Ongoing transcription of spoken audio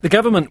The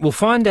government will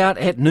find out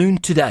at noon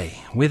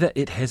today whether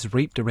it has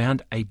reaped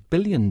around $1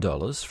 billion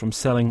from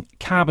selling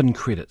carbon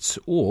credits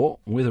or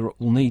whether it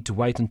will need to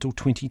wait until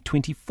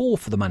 2024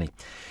 for the money.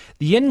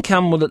 The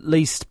income will at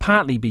least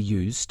partly be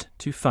used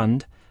to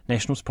fund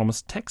National's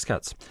promised tax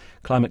cuts.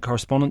 Climate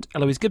correspondent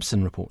Eloise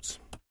Gibson reports.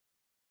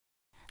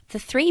 The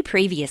 3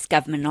 previous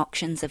government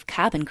auctions of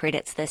carbon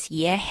credits this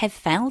year have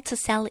failed to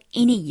sell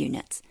any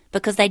units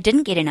because they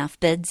didn't get enough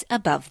bids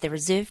above the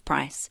reserve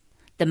price.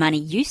 The money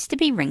used to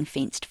be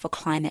ring-fenced for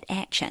climate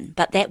action,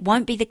 but that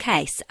won't be the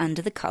case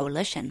under the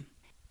coalition.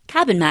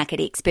 Carbon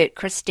market expert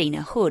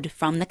Christina Hood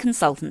from the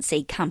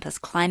consultancy Compass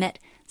Climate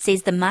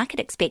says the market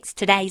expects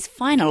today's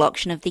final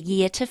auction of the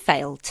year to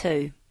fail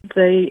too.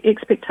 The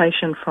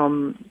expectation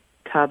from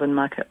carbon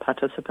market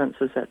participants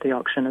is that the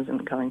auction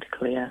isn't going to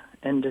clear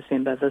in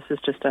December. This is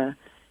just a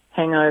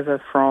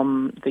hangover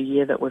from the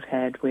year that we've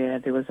had where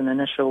there was an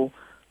initial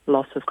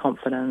loss of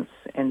confidence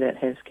and that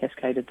has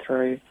cascaded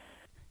through.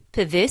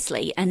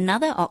 Perversely,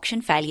 another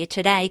auction failure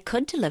today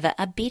could deliver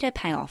a better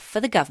payoff for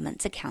the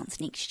government's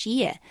accounts next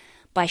year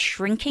by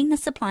shrinking the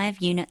supply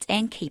of units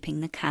and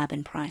keeping the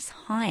carbon price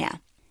higher.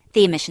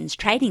 The emissions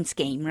trading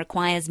scheme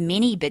requires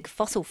many big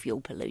fossil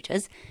fuel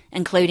polluters,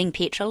 including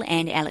petrol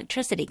and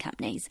electricity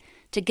companies,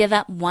 to give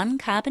up 1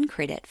 carbon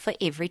credit for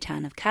every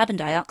tonne of carbon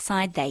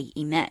dioxide they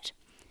emit.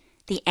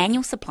 The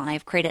annual supply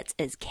of credits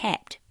is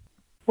capped.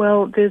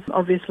 Well, there's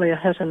obviously a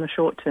hit in the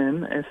short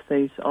term if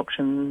these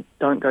auctions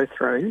don't go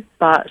through,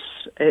 but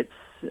it's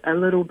a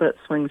little bit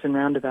swings and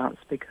roundabouts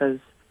because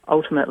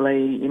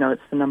ultimately,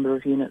 it's the number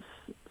of units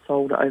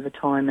sold over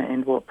time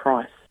and what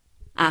price.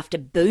 After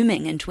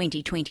booming in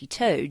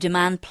 2022,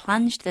 demand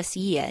plunged this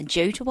year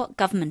due to what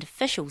government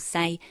officials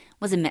say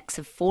was a mix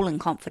of falling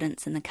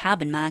confidence in the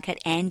carbon market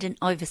and an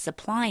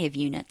oversupply of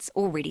units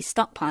already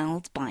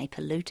stockpiled by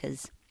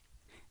polluters.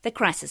 The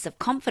crisis of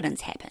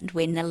confidence happened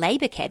when the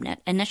Labour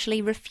Cabinet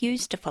initially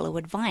refused to follow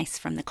advice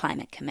from the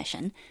Climate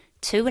Commission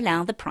to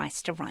allow the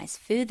price to rise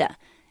further,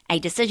 a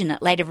decision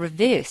it later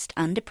reversed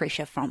under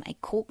pressure from a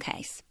court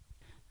case.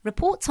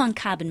 Reports on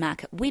carbon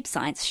market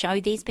websites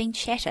show there's been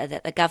chatter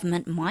that the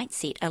government might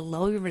set a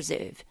low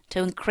reserve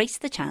to increase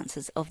the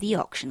chances of the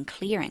auction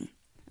clearing.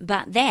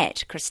 But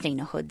that,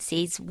 Christina Hood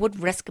says,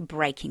 would risk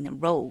breaking the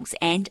rules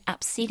and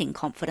upsetting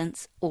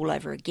confidence all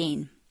over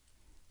again.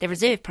 The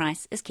reserve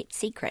price is kept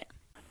secret.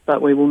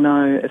 But we will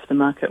know if the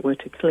market were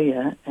to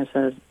clear at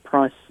a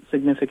price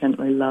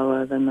significantly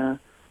lower than the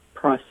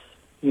price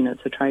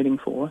units are trading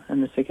for in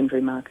the secondary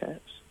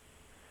market,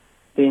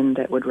 then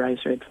that would raise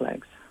red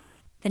flags.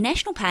 The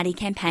National Party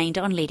campaigned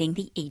on letting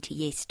the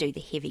ETS do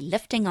the heavy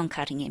lifting on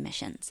cutting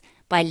emissions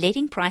by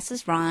letting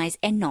prices rise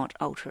and not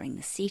altering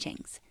the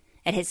settings.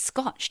 It has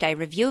scotched a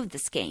review of the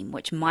scheme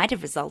which might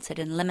have resulted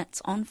in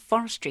limits on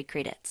forestry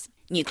credits.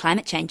 New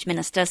Climate Change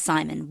Minister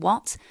Simon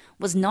Watts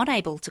was not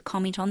able to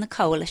comment on the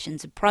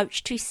Coalition's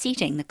approach to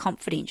setting the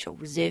confidential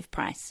reserve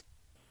price.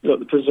 Look,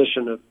 the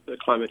position of the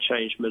Climate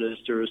Change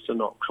Minister is to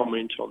not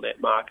comment on that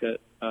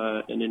market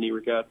in any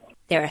regard.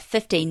 There are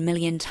 15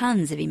 million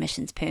tonnes of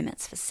emissions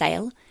permits for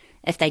sale.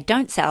 If they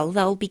don't sell,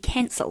 they'll be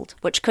cancelled,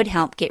 which could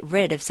help get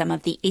rid of some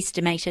of the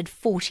estimated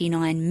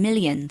 49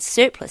 million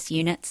surplus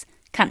units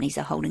companies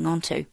are holding on to.